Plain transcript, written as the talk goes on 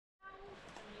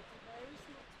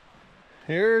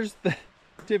Here's the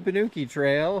Timp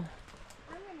Trail.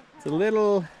 It's a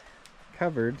little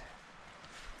covered.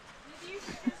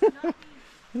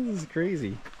 This is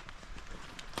crazy.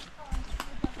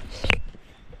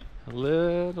 A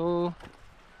little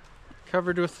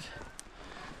covered with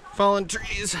fallen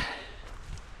trees.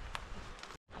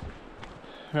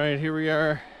 All right, here we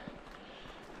are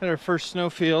at our first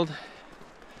snowfield.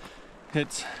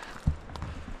 It's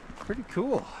pretty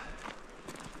cool.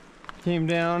 Came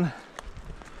down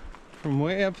from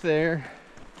way up there.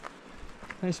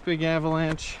 Nice big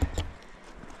avalanche.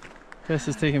 Tess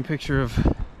is taking a picture of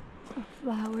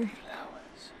flowers.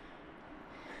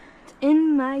 It's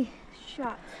in my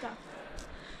shot stuff.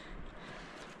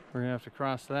 We're gonna have to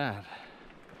cross that.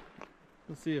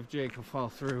 Let's see if Jake will fall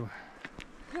through.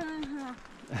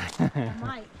 I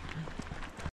might.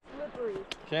 Slippery.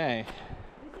 Okay.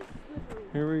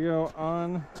 Here we go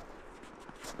on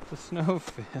the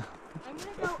snowfield. I'm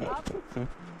gonna go up.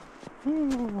 I'm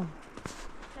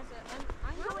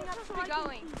going up so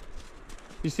going.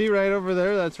 You see right over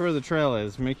there, that's where the trail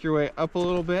is. Make your way up a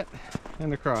little bit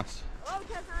and across. Oh,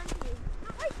 Tess, aren't you?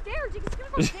 Not right there, Jake, it's gonna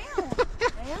go down.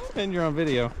 And you're on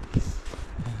video.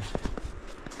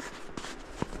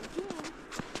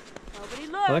 Nobody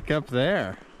look. Look up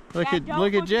there. Look at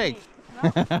Jake.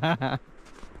 No.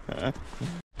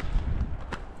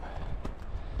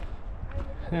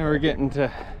 Now we're getting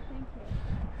to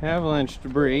avalanche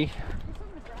debris.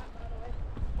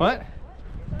 What?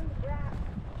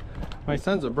 My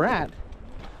son's a brat.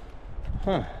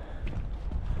 Huh.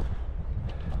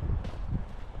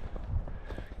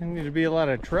 There need to be a lot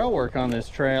of trail work on this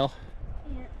trail.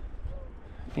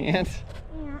 And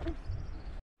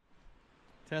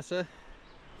Tessa,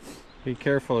 be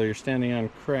careful, you're standing on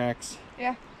cracks.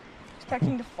 Yeah,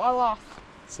 expecting to fall off.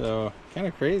 So kind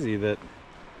of crazy that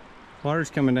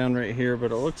water's coming down right here,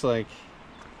 but it looks like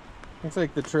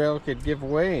the trail could give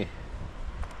way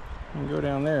and go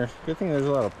down there. Good thing there's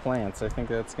a lot of plants. I think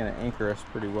that's going to anchor us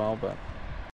pretty well, but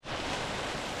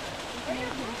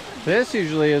this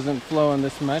usually isn't flowing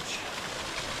this much.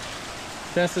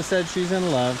 Tessa said she's in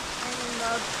love. I'm in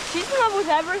love. She's in love with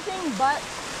everything but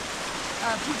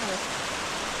people.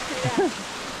 Yeah.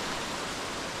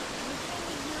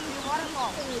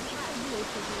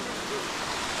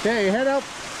 Okay, head up.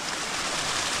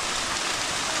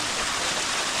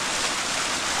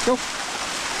 Go.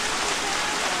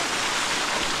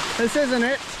 This isn't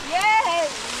it. Yay!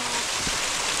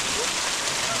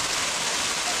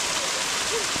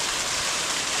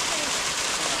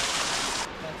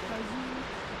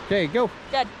 Okay, go.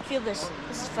 Dad, feel this.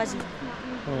 This is fuzzy.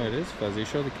 Oh, it is fuzzy.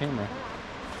 Show the camera.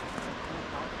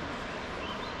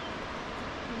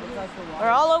 We're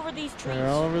all over these trees. They're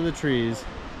all over the trees.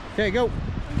 Okay, go.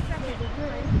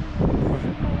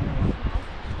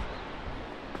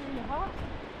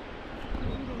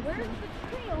 Where's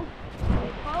the trail?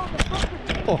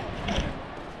 Oh.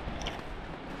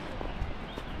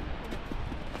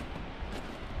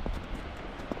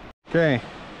 Okay,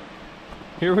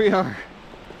 here we are.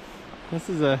 This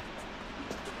is a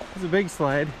big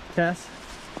slide,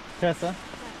 Tessa.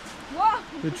 Whoa!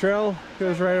 The trail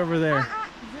goes right over there.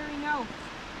 Very no.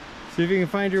 See if you can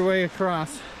find your way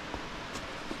across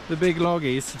the big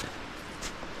loggies. I'm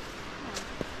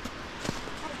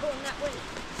going that way.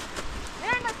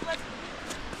 And that's what.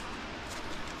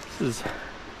 This is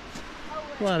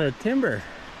a lot of timber.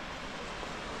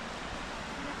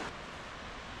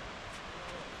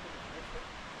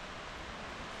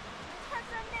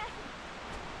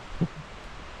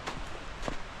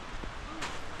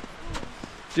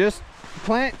 Just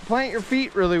plant your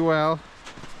feet really well.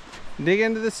 Dig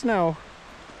into the snow.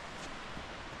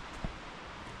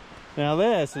 Now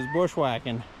this is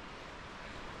bushwhacking.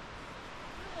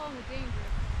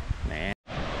 Nah.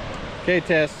 Okay,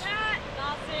 Tess.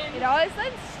 It always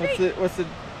lands straight.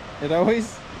 It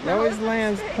always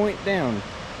lands point down.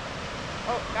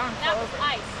 Oh, down. That was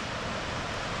ice.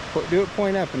 Do it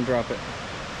point up and drop it.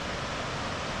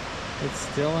 It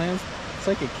still lands. It's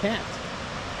like a cat.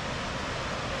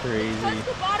 Crazy. Because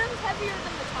the bottom's heavier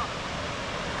than the top.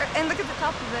 And look at the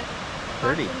top of it.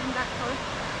 Pretty. That color.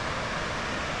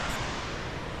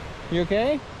 You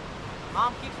okay?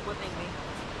 Mom keeps whipping me.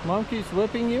 Mom keeps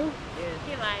whipping you? Yeah.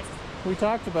 He lies. We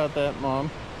talked about that,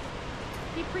 Mom.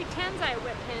 He pretends I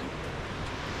whip him.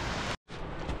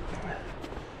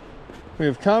 We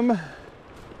have come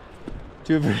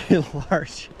to a very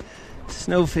large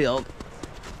snowfield.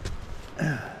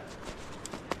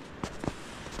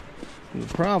 And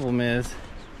the problem is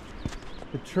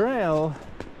the trail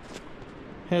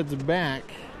heads back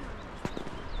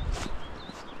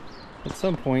at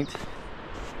some point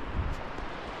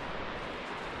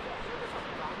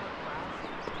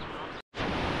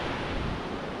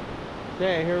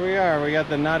Okay, here we are. We got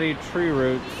the knotty tree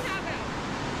roots.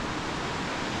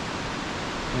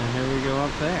 And here we go up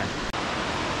there.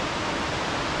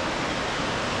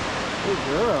 Good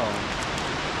girl.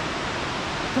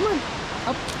 Come on,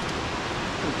 up.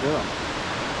 Good girl.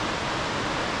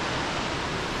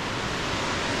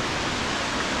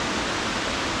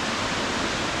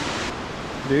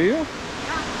 Do you? Yeah.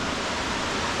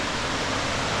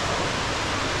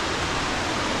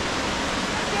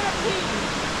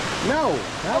 No,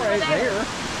 not Over right there. there.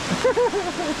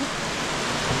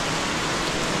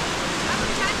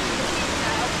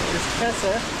 There's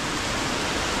Tessa.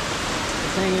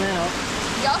 Just hanging out.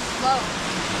 Y'all slow.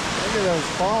 Look at those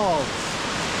balls.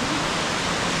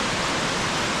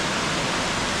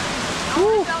 I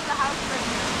want to build a house right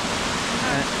here.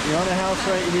 You want a house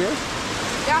right here?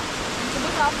 Yeah. You can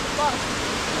look off the bus.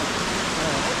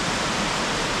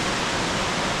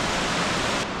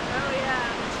 Oh yeah,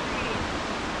 the tree.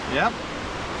 Yep.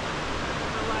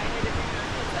 Oh, I had to bring our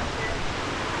kids up here.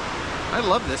 I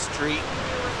love this tree. We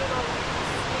were little.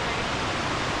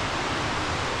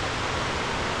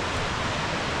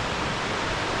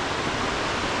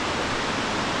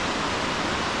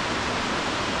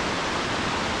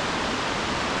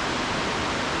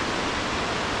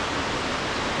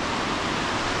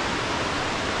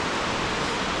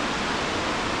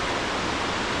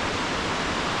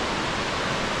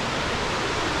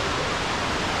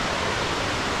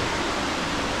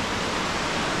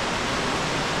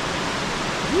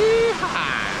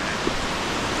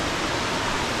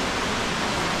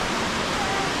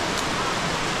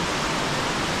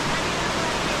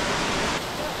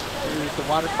 Here's the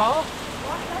waterfall. A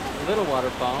little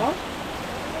waterfall. You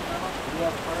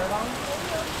have fur on?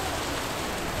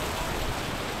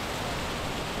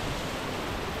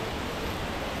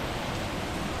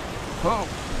 Oh,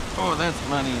 oh, that's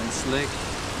muddy and slick.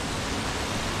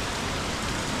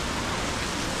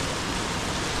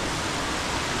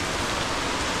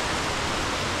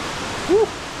 Woo.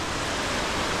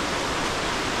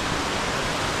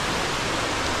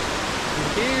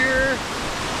 Here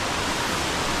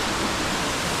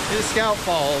is Scout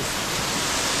Falls.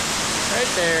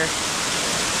 Right there.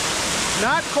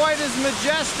 Not quite as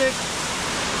majestic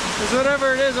as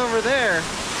whatever it is over there.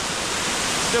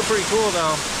 Still pretty cool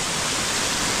though.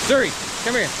 Zuri,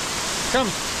 come here. Come.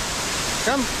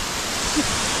 Come.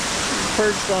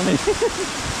 Perched on me.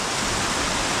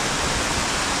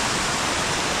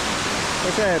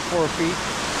 Wish I had 4 feet.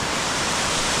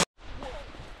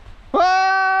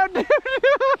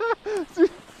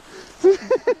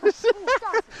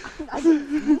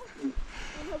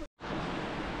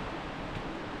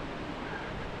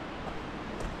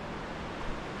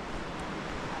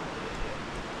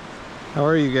 How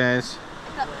are you guys?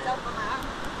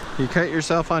 You cut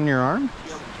yourself on your arm?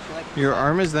 Your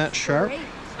arm is that sharp? Yeah,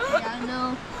 I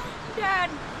know. Dad,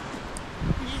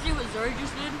 did you see what Zuri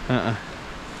just did? Uh-uh.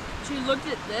 She looked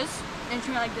at this and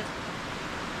she went like this.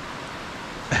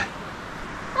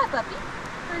 Hi, puppy.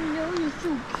 I know, you're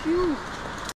so cute.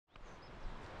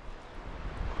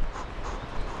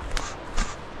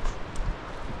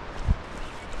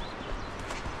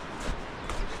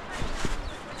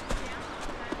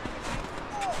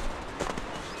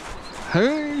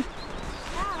 Hey!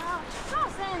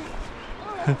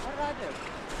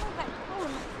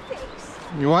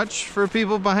 You watch for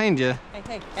people behind you.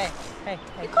 Hey.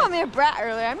 You called me a brat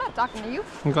earlier. I'm not talking to you.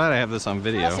 I'm glad I have this on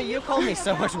video. So you called me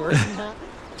so much worse than that.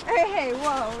 Hey,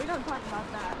 whoa. We don't talk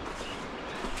about that.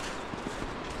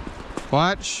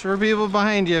 Watch for people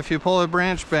behind you if you pull a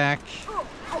branch back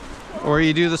or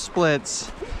you do the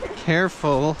splits.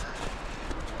 Careful.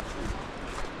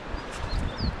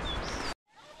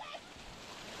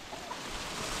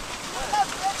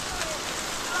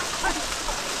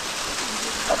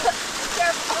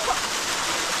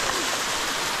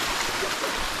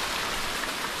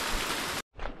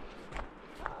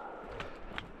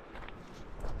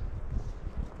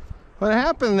 What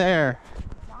happened there?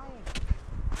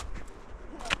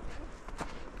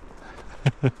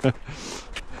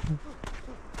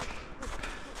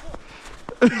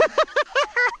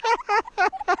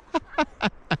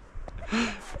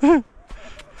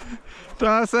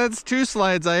 Doss, that's 2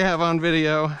 slides I have on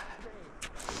video.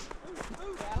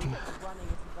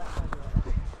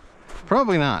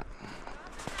 Probably not.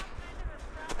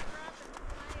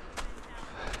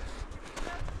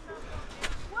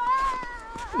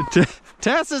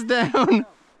 Tess is down.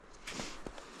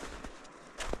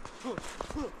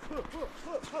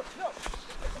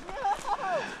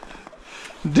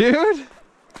 Dude,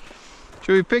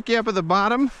 should we pick you up at the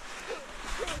bottom?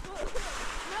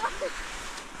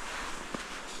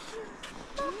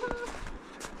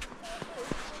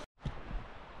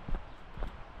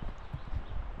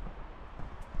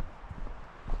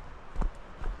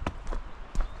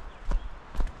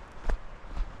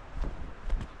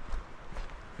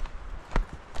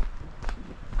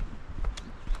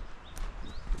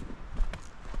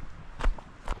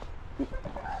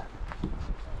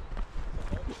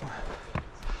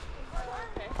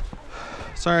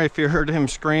 Sorry if you heard him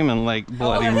screaming like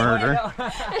bloody murder.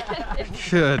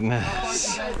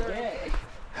 Goodness.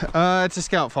 It's a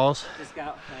Scout Falls.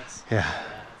 Scout, nice. Yeah.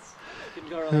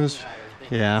 Couldn't go It was,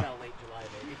 yeah. late July,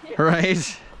 baby.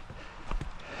 Right.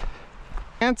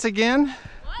 Dance again?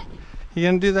 What? You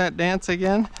gonna do that dance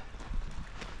again?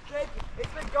 Jake,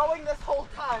 it's been going this whole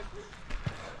time.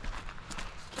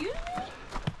 Excuse me?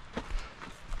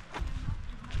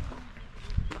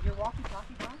 Your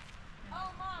walkie-talkie gone? Oh,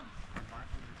 Mom.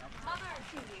 Mother.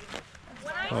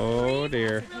 When I Oh screamed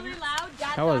dear. really loud,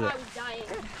 Dad How was thought it? I was dying.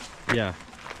 Yeah.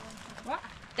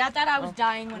 Dad thought I was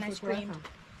dying when I screamed.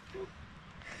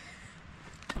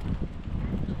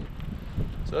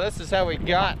 So this is how we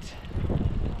got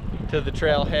to the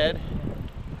trailhead.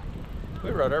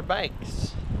 We rode our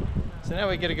bikes. So now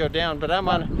we get to go down, but I'm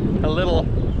on a little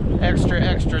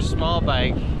extra small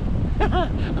bike.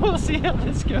 We'll see how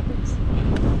this goes.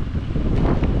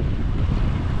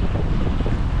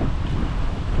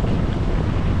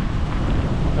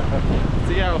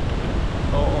 See how,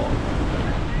 oh.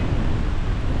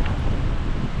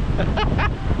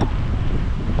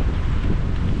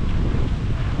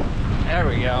 There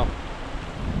we go.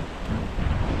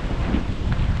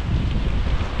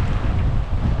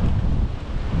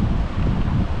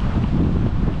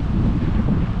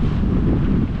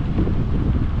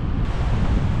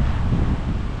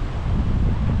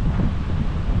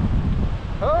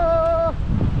 Oh!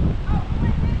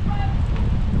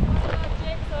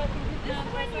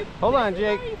 Hold on,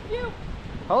 Jake.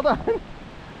 Hold on.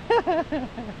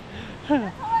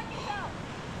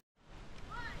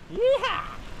 Yeah.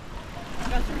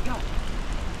 Guys, here we go.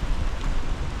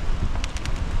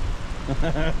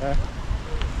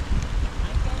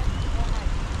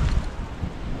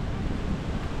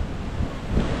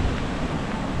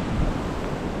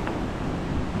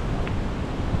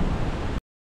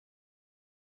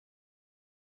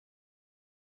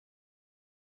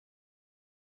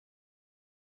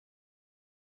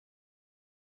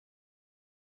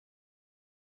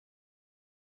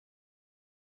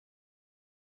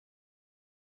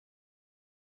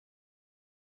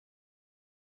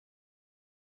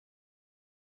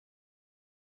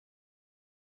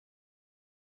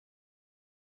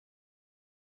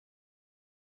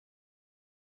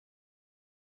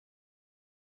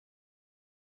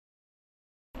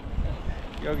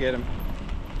 Go get him.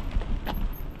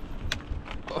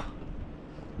 Oh.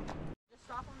 Just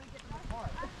stop when we get to the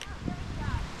park.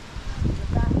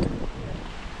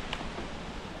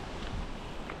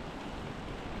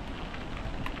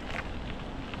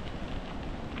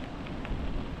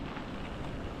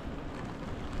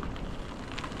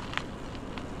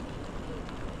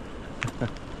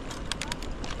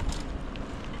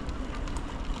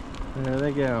 There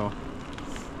they go.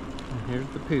 And here's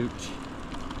the pooch.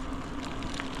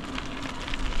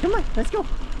 Come on, let's go.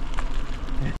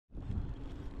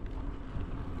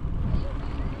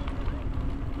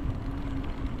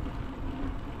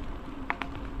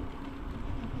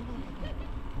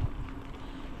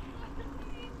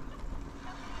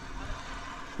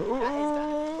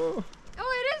 Ooh.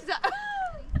 Oh, it is.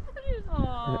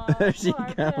 There she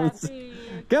comes.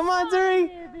 Come on, Zuri.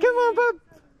 Come on, pup.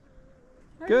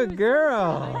 Good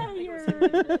girl.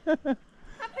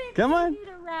 Come on.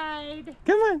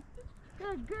 Come on.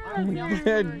 Good girl.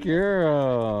 Good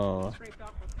girl.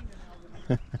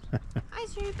 Hi,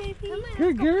 sweet baby.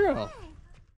 Good girl.